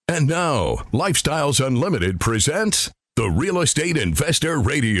And now, Lifestyles Unlimited presents the Real Estate Investor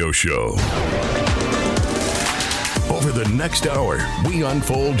Radio Show. Over the next hour, we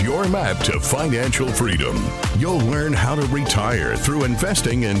unfold your map to financial freedom. You'll learn how to retire through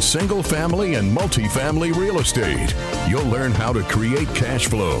investing in single-family and multifamily real estate. You'll learn how to create cash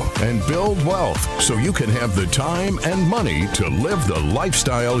flow and build wealth so you can have the time and money to live the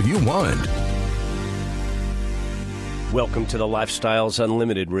lifestyle you want. Welcome to the Lifestyles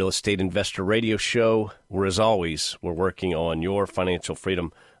Unlimited Real Estate Investor Radio Show, where, as always, we're working on your financial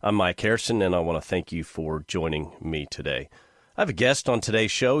freedom. I'm Mike Harrison, and I want to thank you for joining me today. I have a guest on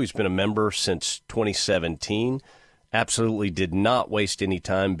today's show. He's been a member since 2017. Absolutely did not waste any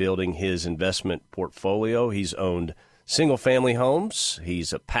time building his investment portfolio. He's owned single-family homes.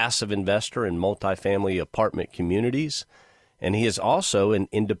 He's a passive investor in multifamily apartment communities. And he is also an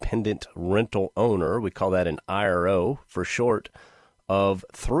independent rental owner. We call that an IRO for short, of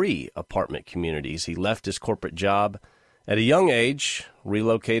 3 apartment communities. He left his corporate job at a young age,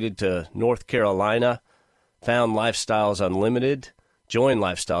 relocated to North Carolina, found Lifestyles Unlimited, joined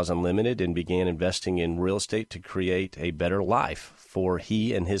Lifestyles Unlimited, and began investing in real estate to create a better life for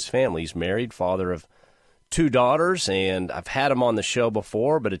he and his family. He's married, father of 2 daughters, and I've had him on the show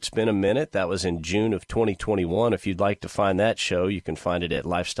before, but it's been a minute. That was in June of 2021. If you'd like to find that show, you can find it at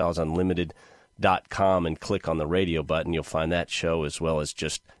lifestylesunlimited.com and click on the radio button. You'll find that show as well as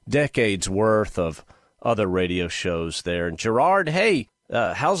just decades worth of other radio shows there. And Gerard, hey,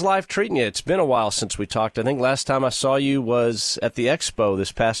 how's life treating you? It's been a while since we talked. I think last time I saw you was at the Expo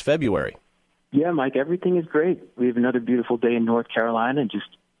this past February. Yeah, Mike, everything is great. We have another beautiful day in North Carolina, and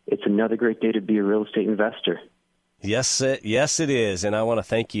it's another great day to be a real estate investor. Yes, it is. And I want to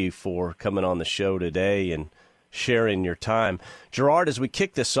thank you for coming on the show today and sharing your time. Gerard, as we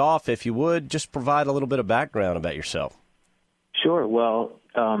kick this off, if you would, just provide a little bit of background about yourself. Sure. Well,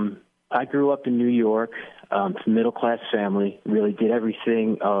 I grew up in New York, middle-class family, really did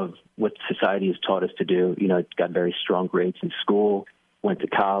everything of what society has taught us to do. You know, got very strong grades in school, went to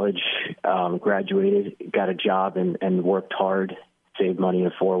college, graduated, got a job and worked hard, saved money in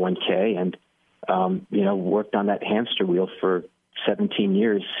a 401k, and, worked on that hamster wheel for 17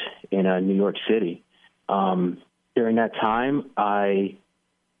 years in New York City. During that time, I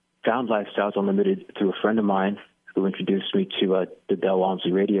found Lifestyles Unlimited through a friend of mine who introduced me to the Del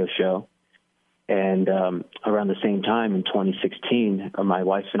Walmsley radio show. And around the same time, in 2016, my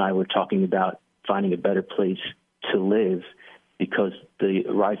wife and I were talking about finding a better place to live because the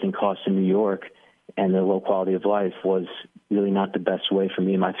rising costs in New York and the low quality of life was really not the best way for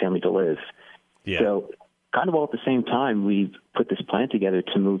me and my family to live. Yeah. So kind of all at the same time, we put this plan together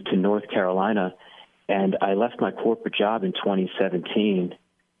to move to North Carolina, and I left my corporate job in 2017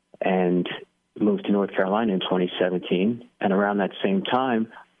 and moved to North Carolina in 2017. And around that same time,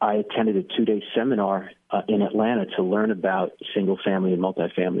 I attended a 2-day seminar in Atlanta to learn about single-family and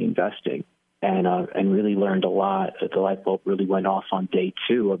multifamily investing, and really learned a lot. The light bulb really went off on day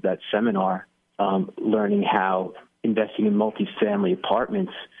 2 of that seminar, learning how investing in multifamily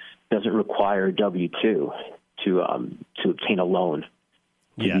apartments doesn't require a W-2 to obtain a loan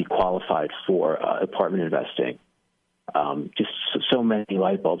to be qualified for apartment investing. Just so many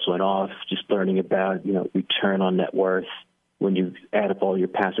light bulbs went off, just learning about, return on net worth. When you add up all your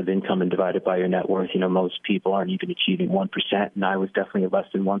passive income and divide it by your net worth, most people aren't even achieving 1%, and I was definitely a less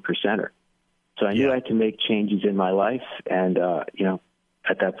than 1%er. So I knew I had to make changes in my life, and,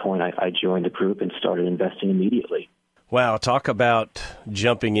 at that point, I joined the group and started investing immediately. Wow, talk about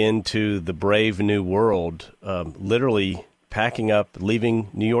jumping into the brave new world, literally packing up, leaving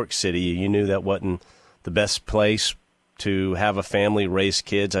New York City. You knew that wasn't the best place to have a family, raise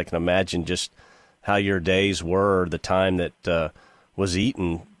kids. I can imagine just how your days were, the time that was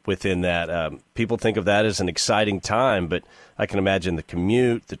eaten within that. People think of that as an exciting time, but I can imagine the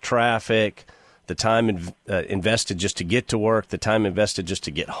commute, the traffic, the time invested just to get to work, the time invested just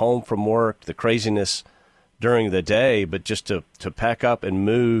to get home from work, the craziness during the day, but just to pack up and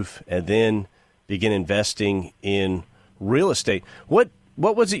move and then begin investing in real estate. What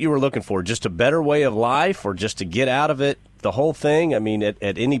was it you were looking for? Just a better way of life, or just to get out of it, the whole thing? I mean, at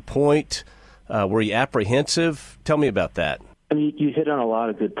any point, were you apprehensive? Tell me about that. I mean, you hit on a lot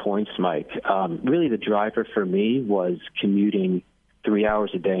of good points, Mike. Really, the driver for me was commuting 3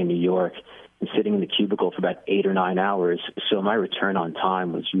 hours a day in New York and sitting in the cubicle for about 8 or 9 hours. So my return on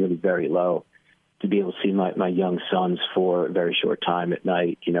time was really very low. To be able to see my young sons for a very short time at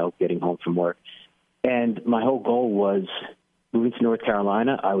night, getting home from work. And my whole goal was moving to North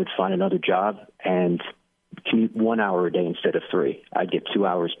Carolina, I would find another job and commute 1 hour a day instead of 3. I'd get 2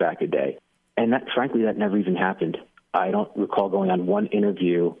 hours back a day. And that, frankly, that never even happened. I don't recall going on one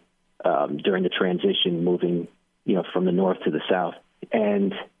interview during the transition, moving, from the north to the south.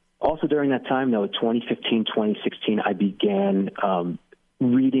 And also during that time, though, 2015, 2016, I began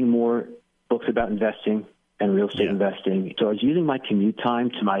reading more books about investing and real estate investing. So I was using my commute time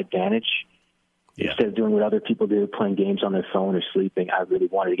to my advantage. Instead of doing what other people do, playing games on their phone or sleeping, I really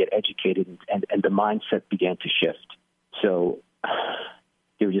wanted to get educated, and the mindset began to shift. So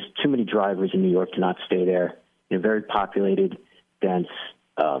there were just too many drivers in New York to not stay there. Very populated, dense,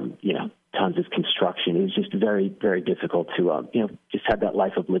 tons of construction. It was just very, very difficult to, just have that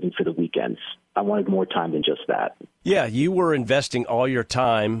life of living for the weekends. I wanted more time than just that. Yeah, you were investing all your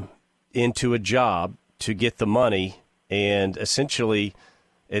time into a job to get the money, and essentially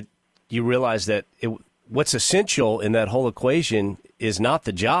you realize that what's essential in that whole equation is not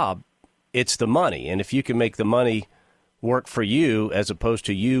the job, it's the money. And if you can make the money work for you as opposed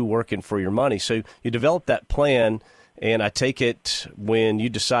to you working for your money. So you develop that plan, and I take it when you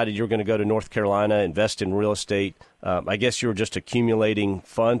decided you were going to go to North Carolina, invest in real estate, I guess you were just accumulating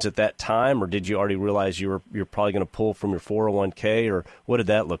funds at that time, or did you already realize you're probably going to pull from your 401k, or what did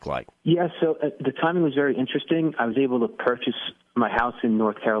that look like? Yeah, so the timing was very interesting. I was able to purchase my house in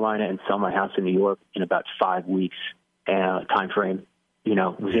North Carolina and sell my house in New York in about 5 weeks time frame.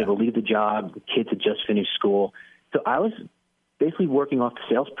 Was able to leave the job. The kids had just finished school. So I was basically working off the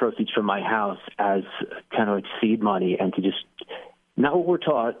sales proceeds from my house as kind of like seed money, and to just, not what we're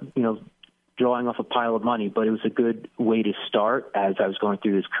taught, drawing off a pile of money, but it was a good way to start as I was going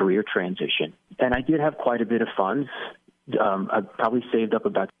through this career transition. And I did have quite a bit of funds. I probably saved up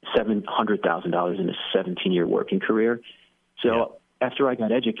about $700,000 in a 17-year working career. So after I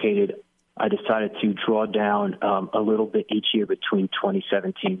got educated, I decided to draw down a little bit each year between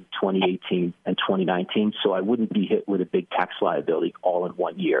 2017, 2018, and 2019, so I wouldn't be hit with a big tax liability all in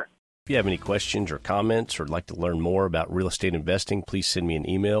 1 year. If you have any questions or comments or would like to learn more about real estate investing, please send me an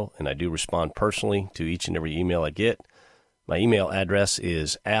email, and I do respond personally to each and every email I get. My email address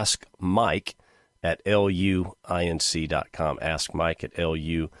is askmike@luinc.com,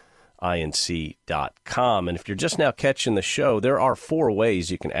 askmike@luinc.com. And if you're just now catching the show, there are 4 ways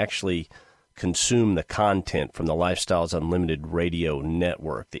you can actually consume the content from the Lifestyles Unlimited radio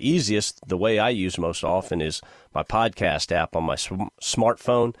network. The easiest, the way I use most often, is my podcast app on my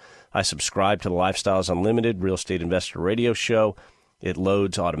smartphone. I subscribe to the Lifestyles Unlimited Real Estate Investor Radio Show. It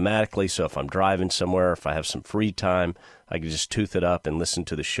loads automatically, so if I'm driving somewhere, if I have some free time, I can just tooth it up and listen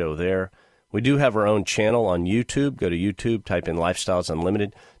to the show there. We do have our own channel on YouTube. Go to YouTube, type in Lifestyles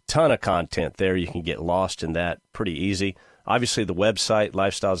Unlimited. Ton of content there. You can get lost in that pretty easy. Obviously, the website,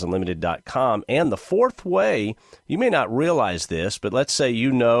 lifestylesunlimited.com. And the 4th way, you may not realize this, but let's say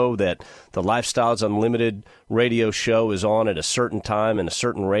you know that the Lifestyles Unlimited radio show is on at a certain time in a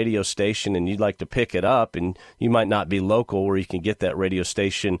certain radio station, and you'd like to pick it up, and you might not be local where you can get that radio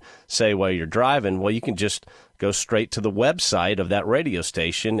station, say, while you're driving. Well, you can just go straight to the website of that radio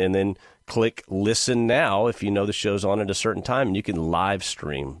station and then click Listen Now if you know the show's on at a certain time, and you can live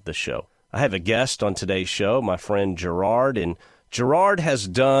stream the show. I have a guest on today's show, my friend Gerard, and Gerard has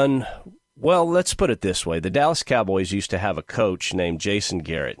done, well, let's put it this way. The Dallas Cowboys used to have a coach named Jason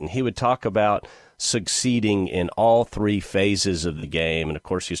Garrett, and he would talk about succeeding in all 3 phases of the game. And, of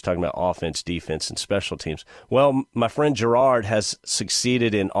course, he was talking about offense, defense, and special teams. Well, my friend Gerard has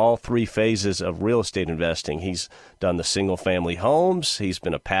succeeded in all 3 phases of real estate investing. He's done the single-family homes. He's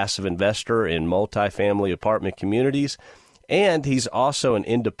been a passive investor in multifamily apartment communities. And he's also an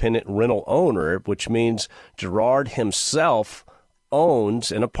independent rental owner, which means Gerard himself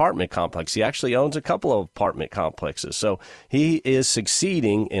owns an apartment complex. He actually owns a couple of apartment complexes. So he is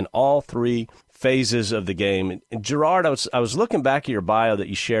succeeding in all 3 phases of the game. And Gerard, I was looking back at your bio that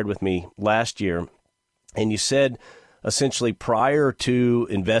you shared with me last year, and you said essentially prior to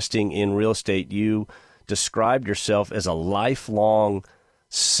investing in real estate, you described yourself as a lifelong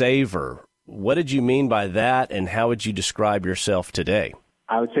saver. What did you mean by that, and how would you describe yourself today?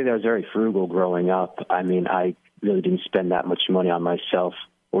 I would say that I was very frugal growing up. I mean, I really didn't spend that much money on myself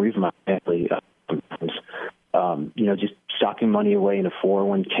or even my family. Just stocking money away in a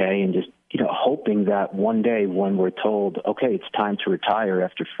 401k and just, hoping that one day when we're told, okay, it's time to retire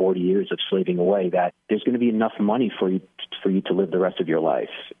after 40 years of slaving away, that there's going to be enough money for you to live the rest of your life.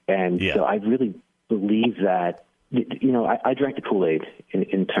 And so I really believe that. I drank the Kool-Aid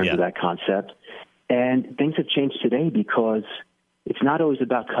in terms of that concept. And things have changed today because it's not always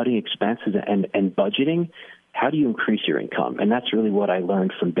about cutting expenses and budgeting. How do you increase your income? And that's really what I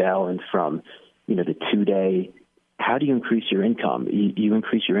learned from Bell and from, the 2-day. How do you increase your income? You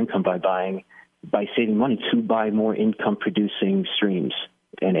increase your income by saving money to buy more income-producing streams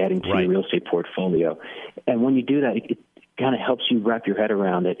and adding to your real estate portfolio. And when you do that, it kind of helps you wrap your head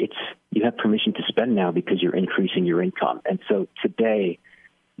around it. You have permission to spend now because you're increasing your income. And so today,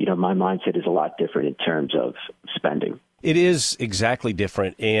 my mindset is a lot different in terms of spending. It is exactly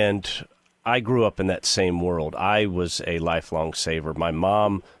different, and I grew up in that same world. I was a lifelong saver. My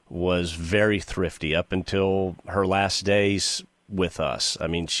mom was very thrifty up until her last days with us. I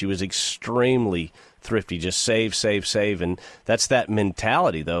mean, she was extremely thrifty, just save, save, save. And that's that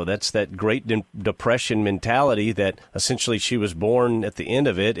mentality, though. That's that Great Depression mentality that essentially she was born at the end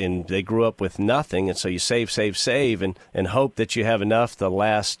of it, and they grew up with nothing. And so you save, save, save, and hope that you have enough to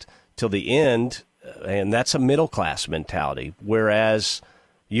last till the end. And that's a middle-class mentality, whereas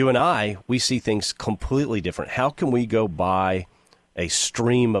you and I, we see things completely different. How can we go buy a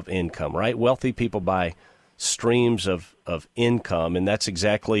stream of income, right? Wealthy people buy streams of income, and that's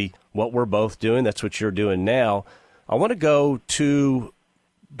exactly what we're both doing. That's what you're doing now. I want to go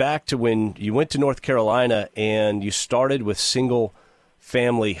back to when you went to North Carolina and you started with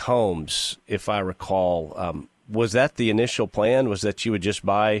single-family homes, if I recall. Was that the initial plan? Was that you would just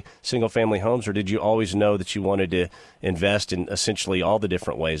buy single-family homes, or did you always know that you wanted to invest in essentially all the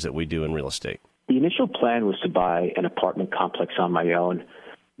different ways that we do in real estate? The initial plan was to buy an apartment complex on my own,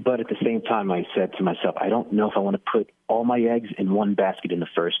 but at the same time I said to myself, I don't know if I want to put all my eggs in one basket in the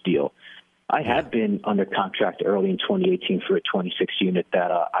first deal. I had been under contract early in 2018 for a 26-unit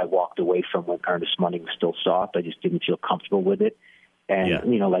that I walked away from when earnest money was still soft. I just didn't feel comfortable with it.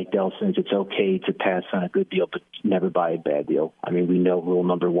 And, like Dell says, it's okay to pass on a good deal, but never buy a bad deal. I mean, we know rule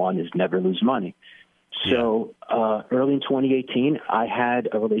number one is never lose money. So early in 2018, I had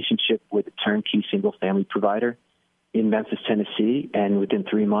a relationship with a turnkey single-family provider in Memphis, Tennessee, and within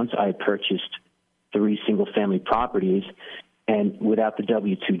 3 months, I had purchased 3 single-family properties. And without the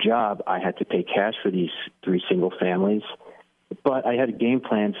W-2 job, I had to pay cash for these 3 single families. But I had a game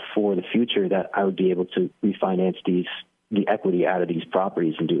plan for the future that I would be able to refinance the equity out of these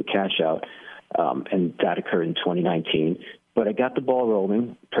properties and do a cash out, and that occurred in 2019. But I got the ball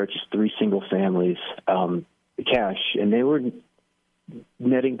rolling, purchased 3 single families cash, and they were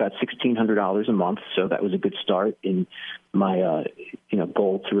netting about $1,600 a month, so that was a good start in my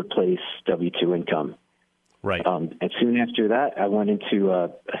goal to replace W-2 income. Right. And soon after that, I went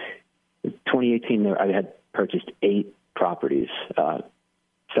into 2018. I had purchased 8 properties.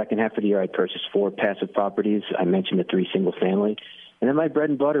 Second half of the year, I purchased 4 passive properties. I mentioned the 3 single family. And then my bread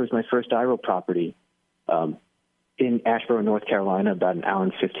and butter was my first IRO property in Asheboro, North Carolina, about an hour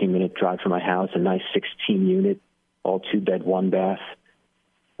and 15-minute drive from my house, a nice 16-unit, all 2-bed, 1-bath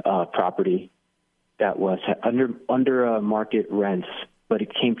property that was under market rents, but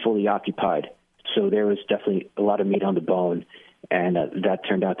it came fully occupied. So there was definitely a lot of meat on the bone, and that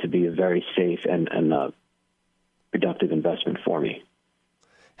turned out to be a very safe and productive investment for me.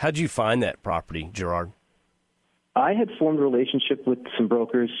 How'd you find that property, Gerard? I had formed a relationship with some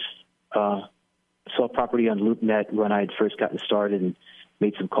brokers, saw property on LoopNet when I had first gotten started and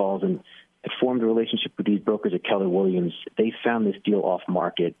made some calls, and had formed a relationship with these brokers at Keller Williams. They found this deal off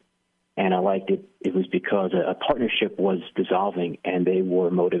market, and I liked it. It was because a partnership was dissolving, and they were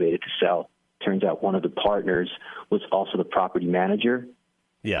motivated to sell. Turns out one of the partners was also the property manager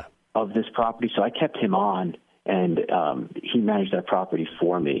of this property, so I kept him on, and he managed that property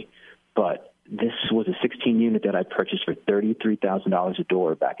for me. But this was a 16-unit that I purchased for $33,000 a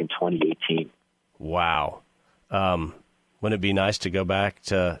door back in 2018. Wow. Wouldn't it be nice to go back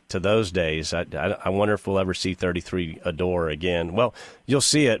to those days? I wonder if we'll ever see 33 a door again. Well, you'll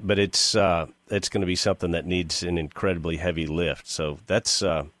see it, but it's going to be something that needs an incredibly heavy lift. So that's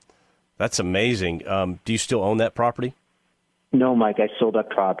amazing. Do you still own that property? No, Mike. I sold that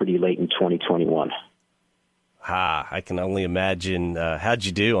property late in 2021. I can only imagine. How'd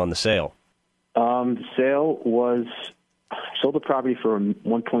you do on the sale? The sale was sold the property for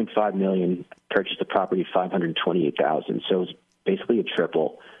 $1.5 million. Purchased the property for $528,000. So it was basically a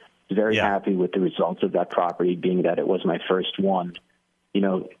triple. Very happy with the results of that property, being that it was my first one. I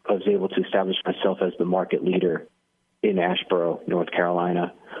was able to establish myself as the market leader in Asheboro, North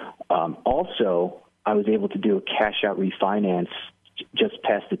Carolina. Also, I was able to do a cash-out refinance just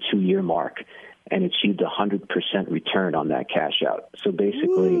past the 2-year mark and achieved 100% return on that cash-out. So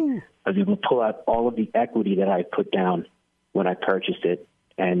basically, I was able to pull out all of the equity that I put down when I purchased it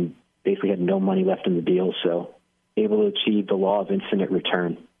and basically had no money left in the deal, so able to achieve the law of infinite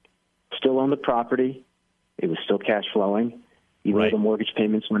return. Still own the property. It was still cash flowing, even though the mortgage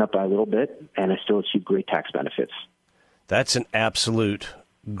payments went up by a little bit, and I still achieved great tax benefits. That's an absolute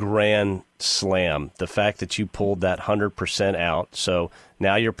grand slam, the fact that you pulled that 100% out. So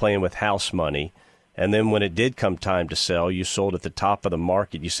now you're playing with house money. And then when it did come time to sell, you sold at the top of the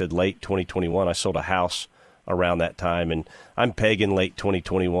market. You said late 2021, I sold a house around that time. And I'm pegging late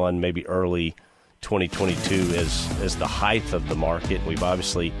 2021, maybe early 2022 as the height of the market. We've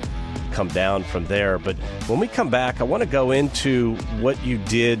obviously come down from there. But when we come back, I want to go into what you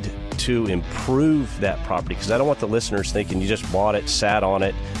did to improve that property, because I don't want the listeners thinking you just bought it, sat on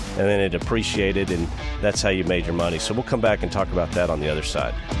it, and then it appreciated, and that's how you made your money. So we'll come back and talk about that on the other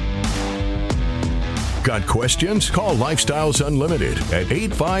side. Got questions? Call Lifestyles Unlimited at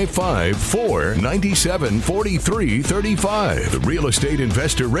 855-497-4335. The Real Estate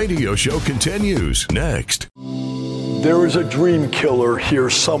Investor Radio Show continues next. There is a dream killer here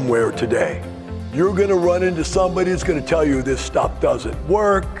somewhere today. You're going to run into somebody that's going to tell you this stuff doesn't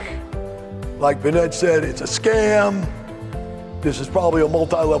work. Like Vinette said, it's a scam. This is probably a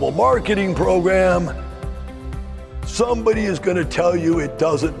multi-level marketing program. Somebody is going to tell you it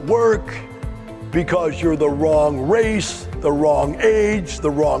doesn't work because you're the wrong race, the wrong age, the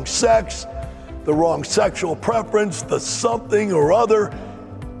wrong sex, the wrong sexual preference, the something or other.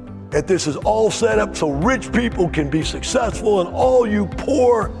 That this is all set up so rich people can be successful and all you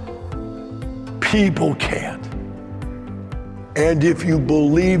poor people can't. And if you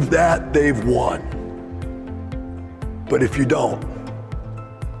believe that, they've won. But if you don't,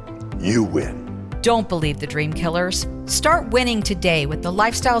 you win. Don't believe the dream killers. Start winning today with the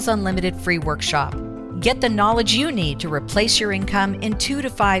Lifestyles Unlimited free workshop. Get the knowledge you need to replace your income in 2 to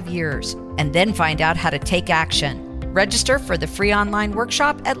 5 years, and then find out how to take action. Register for the free online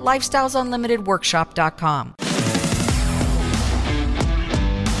workshop at lifestylesunlimitedworkshop.com.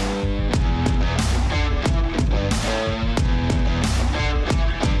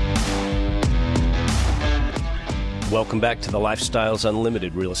 Welcome back to the Lifestyles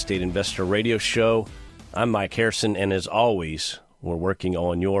Unlimited Real Estate Investor Radio Show. I'm Mike Harrison, and as always, we're working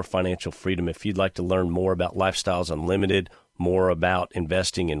on your financial freedom. If you'd like to learn more about Lifestyles Unlimited, more about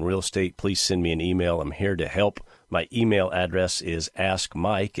investing in real estate, please send me an email. I'm here to help. My email address is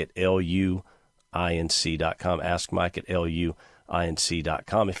askmike@luinc.com,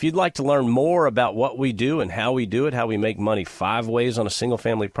 askmike@luinc.com. If you'd like to learn more about what we do and how we do it, how we make money 5 ways on a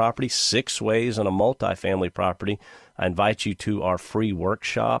single-family property, 6 ways on a multifamily property, I invite you to our free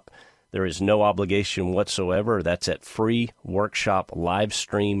workshop. There is no obligation whatsoever. That's at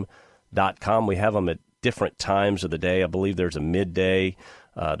freeworkshoplivestream.com. We have them at different times of the day. I believe there's a midday.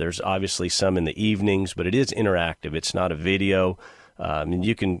 There's obviously some in the evenings, but it is interactive. It's not a video. And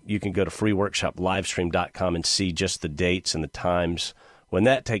you can go to freeworkshoplivestream.com and see just the dates and the times when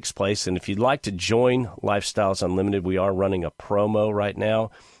that takes place. And if you'd like to join Lifestyles Unlimited, we are running a promo right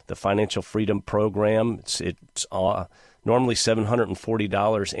now, the Financial Freedom Program. It's normally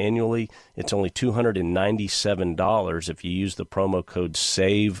 $740 annually. It's only $297 if you use the promo code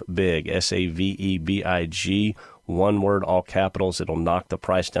SAVEBIG, SAVEBIG, one word, all capitals. It'll knock the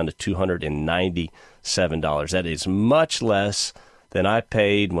price down to $297. That is much less than I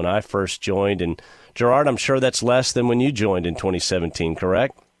paid when I first joined. And Gerard, I'm sure that's less than when you joined in 2017,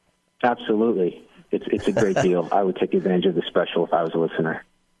 correct? Absolutely. It's a great deal. I would take advantage of the special if I was a listener.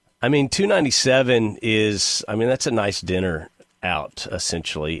 I mean, $297 is, that's a nice dinner out,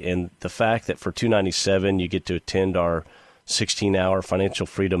 essentially. And the fact that for $297 you get to attend our 16-hour financial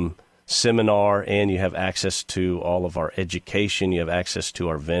freedom seminar, and you have access to all of our education, you have access to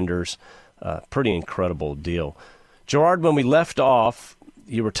our vendors, pretty incredible deal. Gerard, when we left off,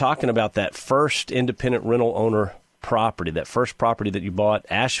 you were talking about that first independent rental owner property, that first property that you bought,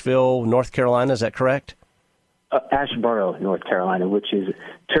 Asheville, North Carolina, is that correct? Asheboro, North Carolina, which is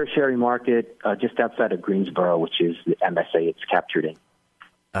tertiary market just outside of Greensboro, which is the MSA it's captured in.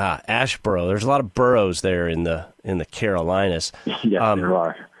 Asheboro. There's a lot of boroughs there in the Carolinas. Yes, there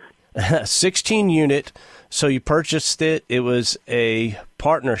are. 16 unit. So you purchased it. It was a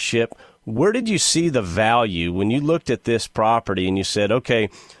partnership. Where did you see the value when you looked at this property and you said, okay,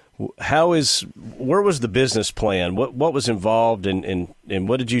 where was the business plan? What was involved and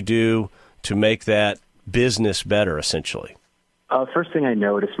what did you do to make that business better, essentially? First thing I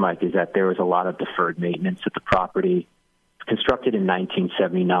noticed, Mike, is that there was a lot of deferred maintenance at the property. Constructed in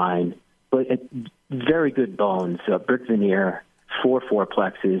 1979, but very good bones, brick veneer, 4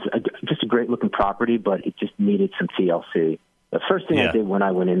 fourplexes, just a great-looking property, but it just needed some TLC. The first thing I did when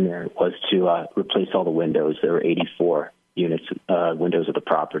I went in there was to replace all the windows. There were 84 units, windows of the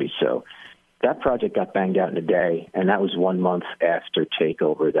property. So that project got banged out in a day, and that was 1 month after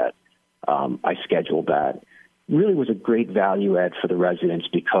takeover that I scheduled that. Really was a great value add for the residents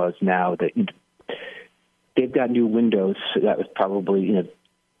because now they've got new windows. So that was probably,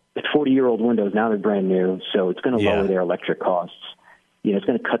 40-year-old windows. Now they're brand new, so it's going to lower their electric costs. It's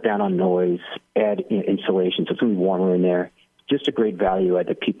going to cut down on noise, add insulation, so it's going to be warmer in there. Just a great value add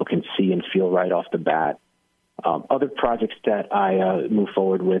that people can see and feel right off the bat. Other projects that I moved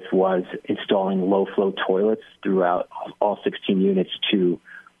forward with was installing low-flow toilets throughout all 16 units to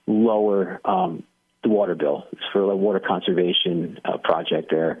lower the water bill. It's for a water conservation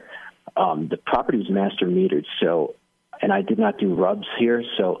project there. The property was master metered, and I did not do RUBS here,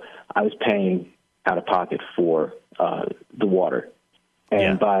 so I was paying out of pocket for the water.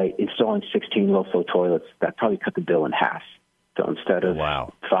 And by installing 16 low-flow toilets, that probably cut the bill in half. So instead of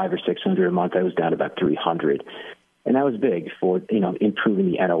 $500 or $600 a month, I was down to about $300, and that was big for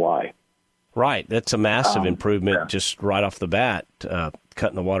improving the NOI. Right, that's a massive improvement just right off the bat,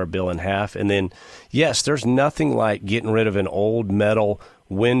 cutting the water bill in half. And then, yes, there's nothing like getting rid of an old metal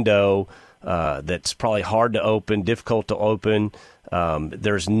window that's probably hard to open, difficult to open.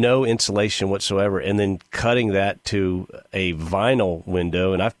 There's no insulation whatsoever, and then cutting that to a vinyl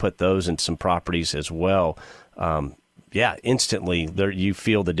window, and I've put those in some properties as well. Instantly you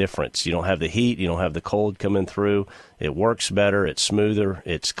feel the difference. You don't have the heat, you don't have the cold coming through. It works better, it's smoother,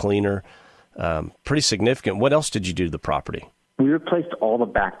 it's cleaner. Pretty significant. What else did you do to the property? We replaced all the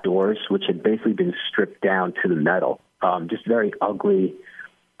back doors, which had basically been stripped down to the metal, just very ugly.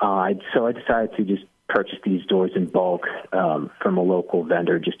 So I decided to just purchase these doors in bulk from a local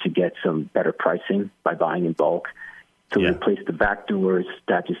vendor just to get some better pricing by buying in bulk. So we replaced the back doors.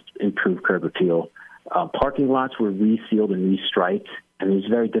 That just improved curb appeal. Parking lots were resealed and restriped, and it was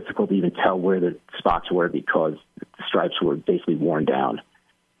very difficult to even tell where the spots were because the stripes were basically worn down.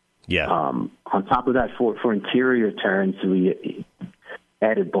 Yeah. On top of that, for interior turns, we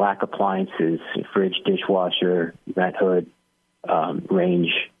added black appliances, fridge, dishwasher, vent hood,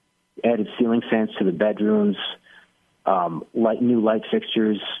 range, added ceiling fans to the bedrooms, new light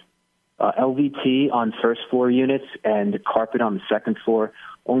fixtures, LVT on first floor units, and carpet on the second floor,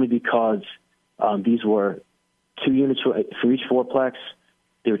 only because these were 2 units for each fourplex.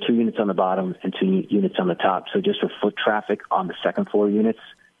 There were 2 units on the bottom and 2 units on the top. So just for foot traffic on the second floor units,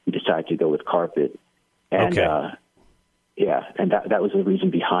 we decided to go with carpet. And, and that was the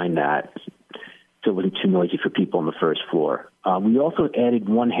reason behind that. So it wasn't too noisy for people on the first floor. We also added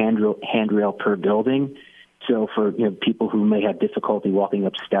 1 handrail per building. So for people who may have difficulty walking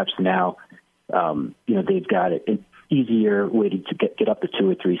up steps now, they've got an easier way to get up to 2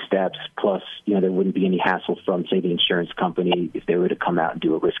 or 3 steps. Plus, there wouldn't be any hassle from, say, the insurance company if they were to come out and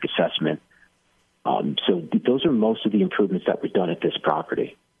do a risk assessment. So those are most of the improvements that were done at this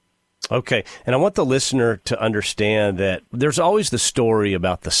property. Okay, and I want the listener to understand that there's always the story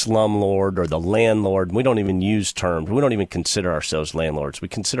about the slumlord or the landlord. We don't even use terms. We don't even consider ourselves landlords. We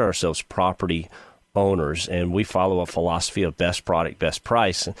consider ourselves property owners, and we follow a philosophy of best product, best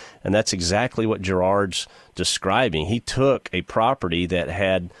price, and that's exactly what Gerard's describing. He took a property that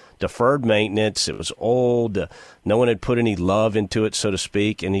had deferred maintenance, it was old, no one had put any love into it, so to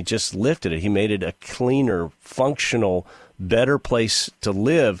speak, and he just lifted it. He made it a cleaner, functional, better place to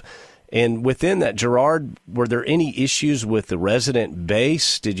live. And within that, Gerard, were there any issues with the resident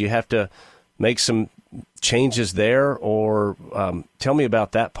base? Did you have to make some changes there, or tell me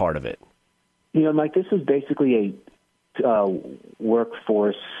about that part of it? Mike, this is basically a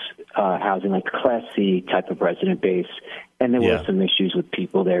workforce housing, like Class C type of resident base. And there were some issues with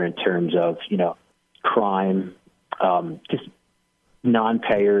people there in terms of, crime, just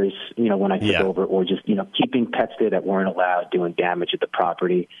non-payers, when I took over, or just, keeping pets there that weren't allowed, doing damage at the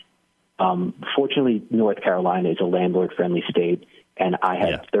property. Fortunately, North Carolina is a landlord-friendly state, and I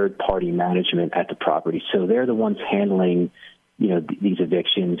had third-party management at the property. So they're the ones handling these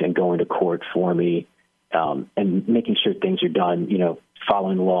evictions and going to court for me, and making sure things are done,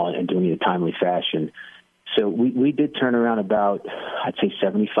 following the law and doing it in a timely fashion. So we did turn around about, I'd say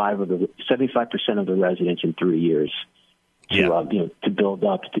 75% of the residents in 3 years to build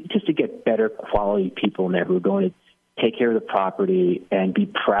up, just to get better quality people in there who are going to take care of the property and be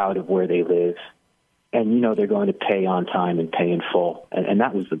proud of where they live. And, they're going to pay on time and pay in full. And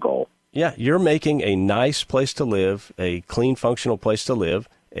that was the goal. Yeah, you're making a nice place to live, a clean, functional place to live,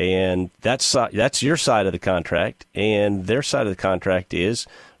 and that's your side of the contract. And their side of the contract is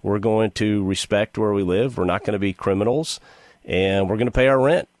we're going to respect where we live. We're not going to be criminals, and we're going to pay our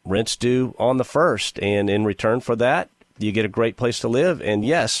rent. Rent's due on the 1st, and in return for that, you get a great place to live. And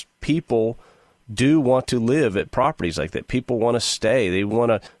yes, people do want to live at properties like that. People want to stay. They want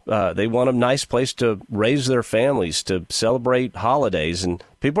a nice place to raise their families, to celebrate holidays, and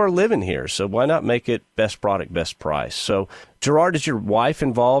people are living here. So why not make it best product, best price? So, Gerard, is your wife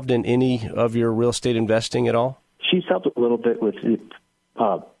involved in any of your real estate investing at all? She's helped a little bit with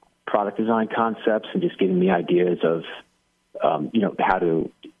product design concepts and just giving me ideas of, how to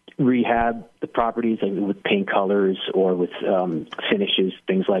rehab the properties, like with paint colors or with finishes,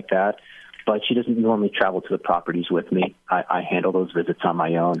 things like that. but she doesn't normally travel to the properties with me. I handle those visits on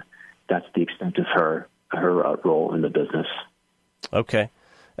my own. That's the extent of her role in the business. Okay,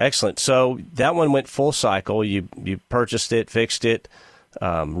 excellent. So that one went full cycle. You purchased it, fixed it,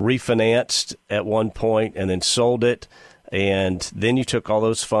 refinanced at one point, and then sold it. And then you took all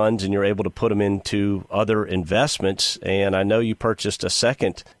those funds and you're able to put them into other investments. And I know you purchased a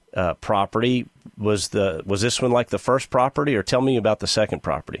second property. Was this one like the first property, or tell me about the second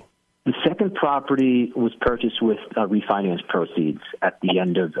property? The second property was purchased with refinance proceeds at the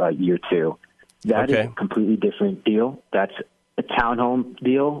end of year 2. That is a completely different deal. That's a townhome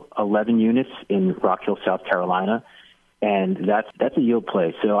deal, 11 units in Rock Hill, South Carolina, and that's a yield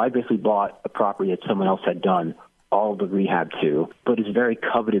play. So I basically bought a property that someone else had done all the rehab to, but it's a very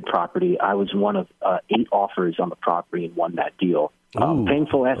coveted property. I was one of 8 offers on the property and won that deal. Paying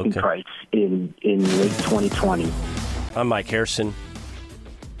full asking price in late 2020. I'm Mike Harrison.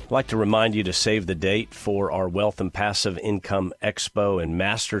 I'd like to remind you to save the date for our Wealth and Passive Income Expo and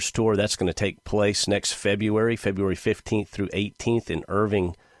Masters Tour. That's going to take place next February 15th through 18th in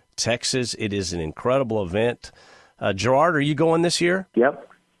Irving, Texas. It is an incredible event. Gerard, are you going this year? Yep.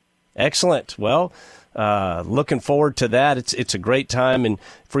 Excellent. Well, looking forward to that. It's a great time. And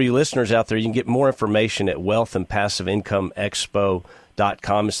for you listeners out there, you can get more information at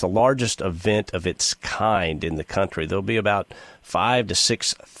wealthandpassiveincomeexpo.com. It's the largest event of its kind in the country. There'll be about 5,000 to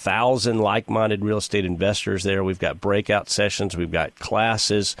 6,000 like-minded real estate investors there. We've got breakout sessions. We've got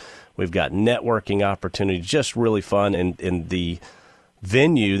classes. We've got networking opportunities. Just really fun. And the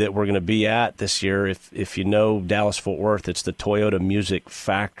venue that we're going to be at this year, if you know Dallas-Fort Worth, it's the Toyota Music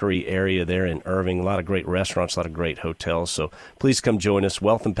Factory area there in Irving. A lot of great restaurants, a lot of great hotels. So please come join us,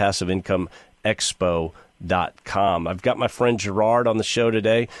 wealthandpassiveincomeexpo.com. I've got my friend Gerard on the show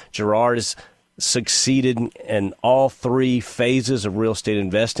today. Gerard has succeeded in all 3 phases of real estate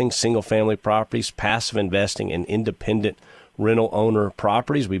investing: single-family properties, passive investing, and independent rental owner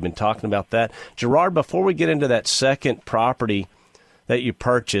properties. We've been talking about that. Gerard, before we get into that second property that you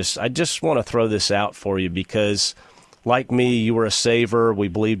purchased, I just want to throw this out for you because, like me, you were a saver. We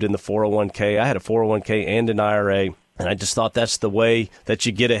believed in the 401k. I had a 401k and an IRA, and I just thought that's the way that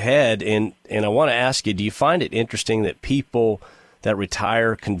you get ahead. And I want to ask you, do you find it interesting that people that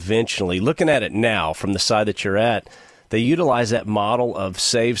retire conventionally, looking at it now from the side that you're at, they utilize that model of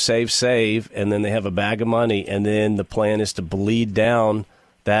save, and then they have a bag of money, and then the plan is to bleed down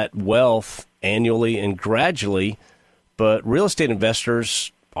that wealth annually and gradually. But real estate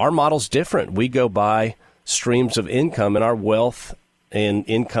investors, our model's different. We go by streams of income, and our wealth and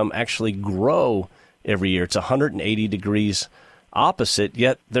income actually grow every year. It's 180 degrees opposite,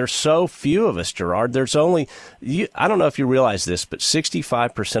 yet there's so few of us, Gerard. There's only, I don't know if you realize this, but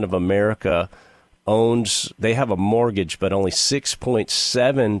 65% of America they have a mortgage, but only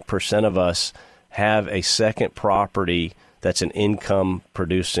 6.7% of us have a second property that's an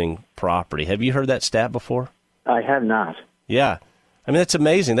income-producing property. Have you heard that stat before? I have not. Yeah. I mean, that's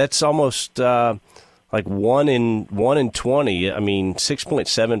amazing. That's almost like 1 in 20. I mean,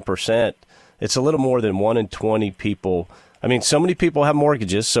 6.7%. It's a little more than 1 in 20 people. I mean, so many people have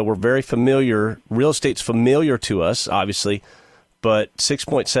mortgages, so we're very familiar. Real estate's familiar to us, obviously, but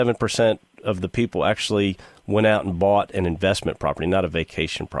 6.7% of the people actually went out and bought an investment property, not a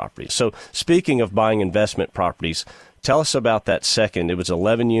vacation property. So speaking of buying investment properties, tell us about that second. It was an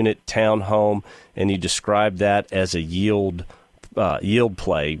 11-unit townhome, and you described that as a yield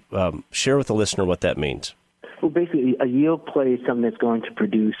play. Share with the listener what that means. Well, basically, a yield play is something that's going to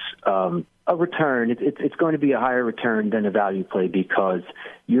produce a return. It's going to be a higher return than a value play because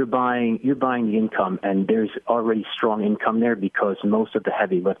you're buying the income, and there's already strong income there because most of the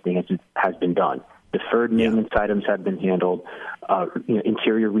heavy lifting has been done. Deferred maintenance items have been handled.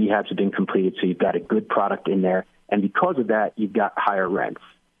 Interior rehabs have been completed, so you've got a good product in there. And because of that, you've got higher rents.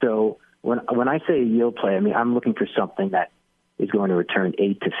 So when I say a yield play, I mean, I'm looking for something that is going to return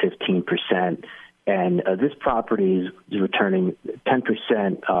 8 to 15%. And this property is returning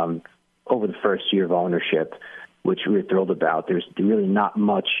 10% over the first year of ownership, which we're thrilled about. There's really not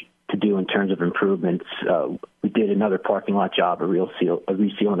much to do in terms of improvements. We did another parking lot job, a reseal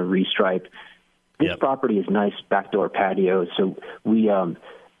and a restripe. This property is nice backdoor patios, so we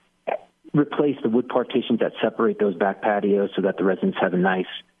replace the wood partitions that separate those back patios so that the residents have a nice,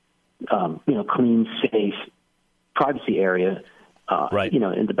 clean, safe privacy area,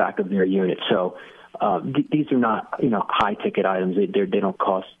 in the back of their unit. So these are not, high-ticket items. They don't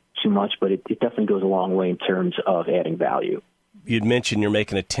cost too much, but it definitely goes a long way in terms of adding value. You'd mentioned you're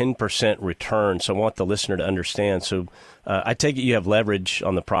making a 10% return, so I want the listener to understand. So I take it you have leverage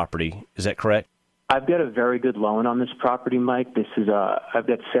on the property. Is that correct? I've got a very good loan on this property, Mike. I've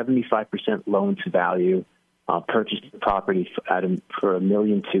got 75% loan to value. Purchased the property for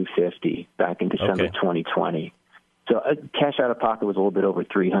 $1,250,000 back in December 2020. So cash out of pocket was a little bit over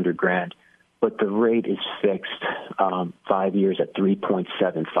 $300,000, but the rate is fixed 5 years at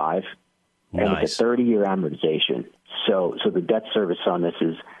 3.75, and it's a 30-year amortization. So the debt service on this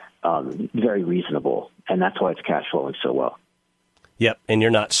is very reasonable, and that's why it's cash flowing so well. Yep, and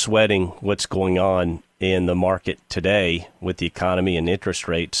you're not sweating what's going on in the market today with the economy and interest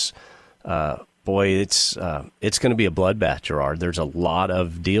rates. Boy, it's going to be a bloodbath, Gerard. There's a lot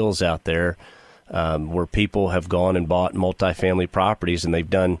of deals out there where people have gone and bought multifamily properties, and they've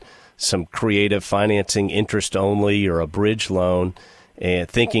done some creative financing, interest only or a bridge loan, and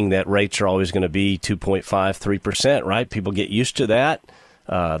thinking that rates are always going to be 2.5, 3%, right? People get used to that.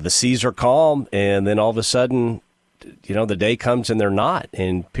 The seas are calm, and then all of a sudden, the day comes and they're not,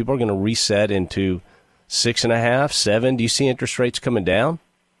 and people are going to reset into 6.5, 7. Do you see interest rates coming down?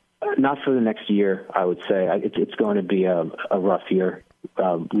 Not for the next year, I would say. It's going to be a rough year.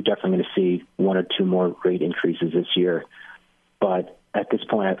 We're definitely going to see 1 or 2 more rate increases this year. But at this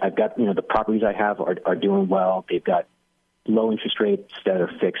point, I've got, the properties I have are doing well. They've got low interest rates that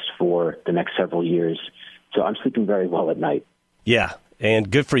are fixed for the next several years. So I'm sleeping very well at night. Yeah, and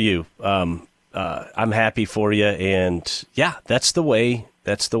good for you. I'm happy for you. And yeah, that's the way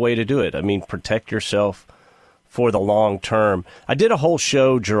to do it. I mean, protect yourself for the long term. I did a whole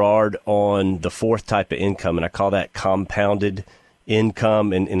show, Gerard, on the fourth type of income, and I call that compounded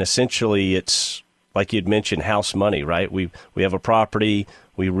income. And essentially, it's like you'd mentioned, house money, right? We have a property,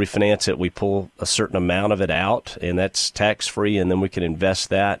 we refinance it, we pull a certain amount of it out, and that's tax-free, and then we can invest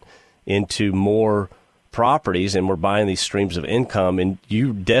that into more properties, and we're buying these streams of income. And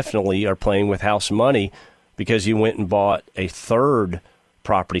you definitely are playing with house money because you went and bought a third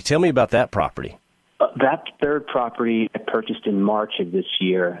property. Tell me about that property. That third property I purchased in March of this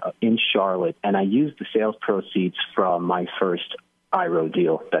year in Charlotte, and I used the sales proceeds from my first IRO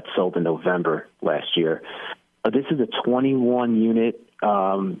deal that sold in November last year. This is a 21-unit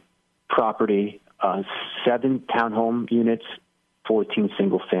property, 7 townhome units, 14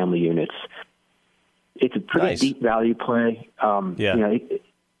 single-family units. It's a pretty deep value play.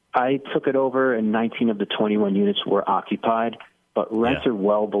 I took it over, and 19 of the 21 units were occupied. But rents are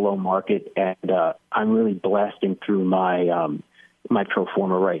well below market, and I'm really blasting through my my pro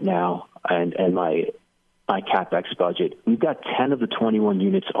forma right now and my CapEx budget. We've got 10 of the 21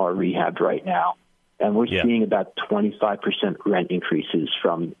 units are rehabbed right now, and we're seeing about 25% rent increases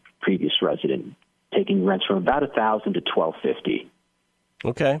from previous resident, taking rents from about $1,000 to $1,250.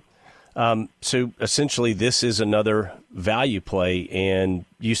 Okay. So essentially, this is another value play, and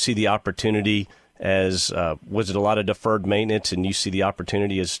you see the opportunity as was it a lot of deferred maintenance, and you see the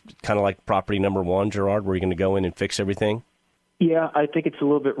opportunity as kind of like property number one, Gerard, where you're going to go in and fix everything? Yeah, I think it's a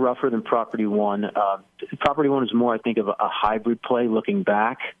little bit rougher than property one. Property one is more, I think, of a hybrid play looking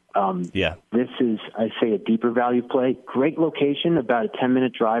back. This is, I'd say, a deeper value play. Great location, about a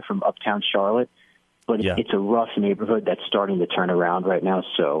 10-minute drive from uptown Charlotte, but it's a rough neighborhood that's starting to turn around right now.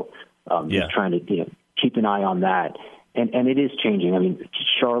 So just trying to keep an eye on that. And it is changing. I mean,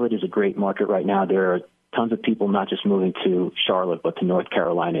 Charlotte is a great market right now. There are tons of people not just moving to Charlotte, but to North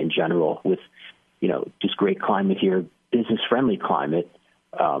Carolina in general with, just great climate here, business-friendly climate.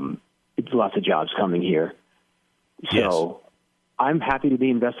 It's lots of jobs coming here. So I'm happy to be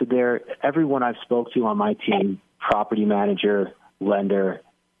invested there. Everyone I've spoke to on my team, property manager, lender,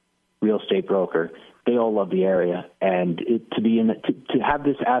 real estate broker, they all love the area, and to have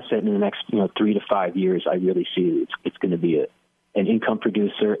this asset in the next 3 to 5 years, I really see it's going to be an income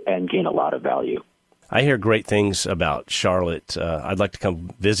producer and gain a lot of value. I hear great things about Charlotte. I'd like to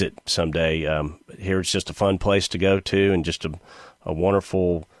come visit someday. Here it's just a fun place to go to, and just a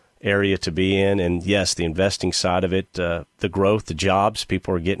wonderful area to be in. And yes, the investing side of it, the growth, the jobs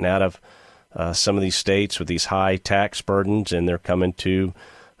people are getting out of some of these states with these high tax burdens, and they're coming to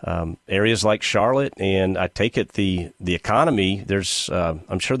areas like Charlotte. And I take it the economy, there's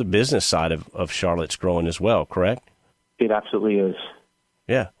I'm sure the business side of Charlotte's growing as well, correct? It absolutely is.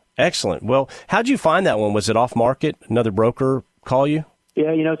 Yeah. Excellent. Well, how'd you find that one? Was it off market? Another broker call you?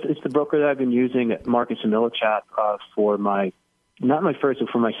 Yeah, it's the broker that I've been using, Marcus and Millichap, for not my first, but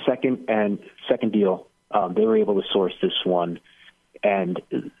for my second deal. They were able to source this one. And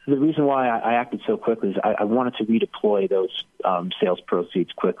the reason why I acted so quickly is I wanted to redeploy those sales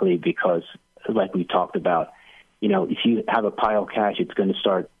proceeds quickly because, like we talked about, if you have a pile of cash, it's going to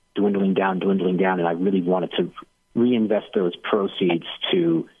start dwindling down, and I really wanted to reinvest those proceeds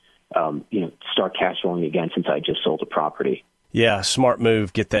to, start cash flowing again since I just sold a property. Yeah, smart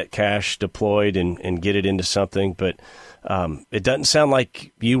move. Get that cash deployed and get it into something. But it doesn't sound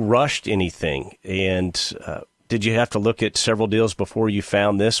like you rushed anything. And did you have to look at several deals before you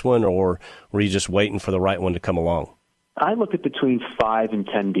found this one, or were you just waiting for the right one to come along? I looked at between 5 and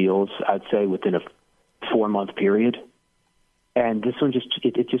 10 deals, I'd say, within a 4-month period. And this one just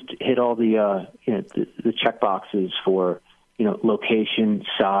hit all the the check boxes for location,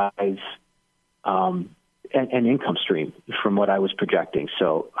 size, and income stream from what I was projecting.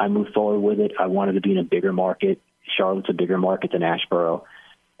 So I moved forward with it. I wanted to be in a bigger market. Charlotte's a bigger market than Asheboro,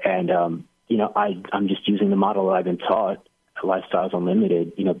 and I'm just using the model that I've been taught, Lifestyles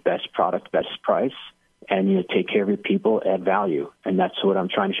Unlimited. Best product, best price, and take care of your people, add value, and that's what I'm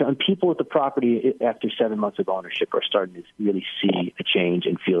trying to show. And people at the property after 7 months of ownership are starting to really see a change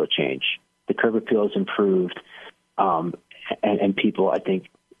and feel a change. The curb appeal has improved, and people, I think,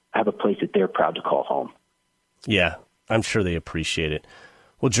 have a place that they're proud to call home. Yeah, I'm sure they appreciate it.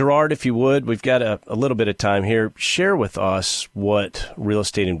 Well, Gerard, if you would, we've got a little bit of time here. Share with us what real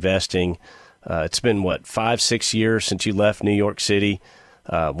estate investing, it's been, 5-6 years since you left New York City,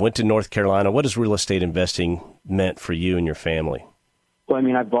 went to North Carolina. What has real estate investing meant for you and your family? Well,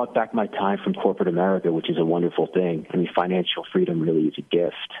 I bought back my time from corporate America, which is a wonderful thing. Financial freedom really is a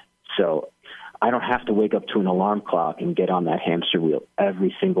gift. So I don't have to wake up to an alarm clock and get on that hamster wheel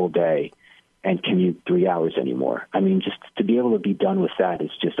every single day and commute 3 hours anymore. Just to be able to be done with that is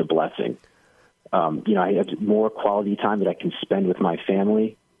just a blessing. I have more quality time that I can spend with my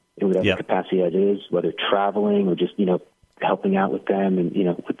family in whatever capacity that is, whether traveling or just, helping out with them and,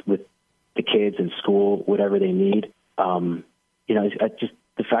 with the kids in school, whatever they need. Just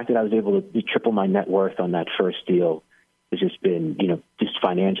the fact that I was able to triple my net worth on that first deal has just been, just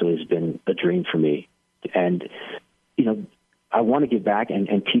financially has been a dream for me. And, I want to give back and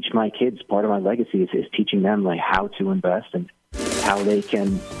teach my kids. Part of my legacy is teaching them how to invest and how they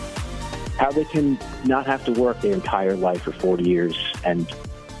can not have to work their entire life for 40 years. And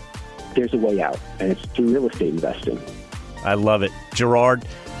there's a way out, and it's through real estate investing. I love it. Gerard,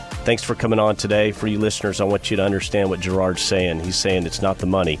 thanks for coming on today. For you listeners, I want you to understand what Gerard's saying. He's saying it's not the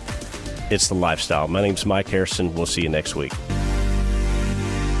money, it's the lifestyle. My name's Mike Harrison. We'll see you next week.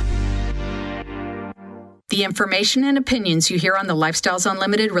 The information and opinions you hear on the Lifestyles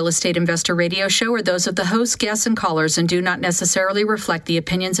Unlimited Real Estate Investor Radio Show are those of the hosts, guests, and callers and do not necessarily reflect the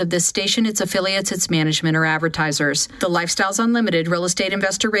opinions of this station, its affiliates, its management, or advertisers. The Lifestyles Unlimited Real Estate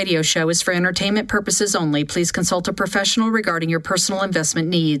Investor Radio Show is for entertainment purposes only. Please consult a professional regarding your personal investment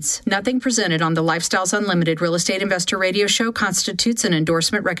needs. Nothing presented on the Lifestyles Unlimited Real Estate Investor Radio Show constitutes an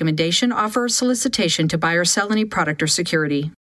endorsement, recommendation, offer, or solicitation to buy or sell any product or security.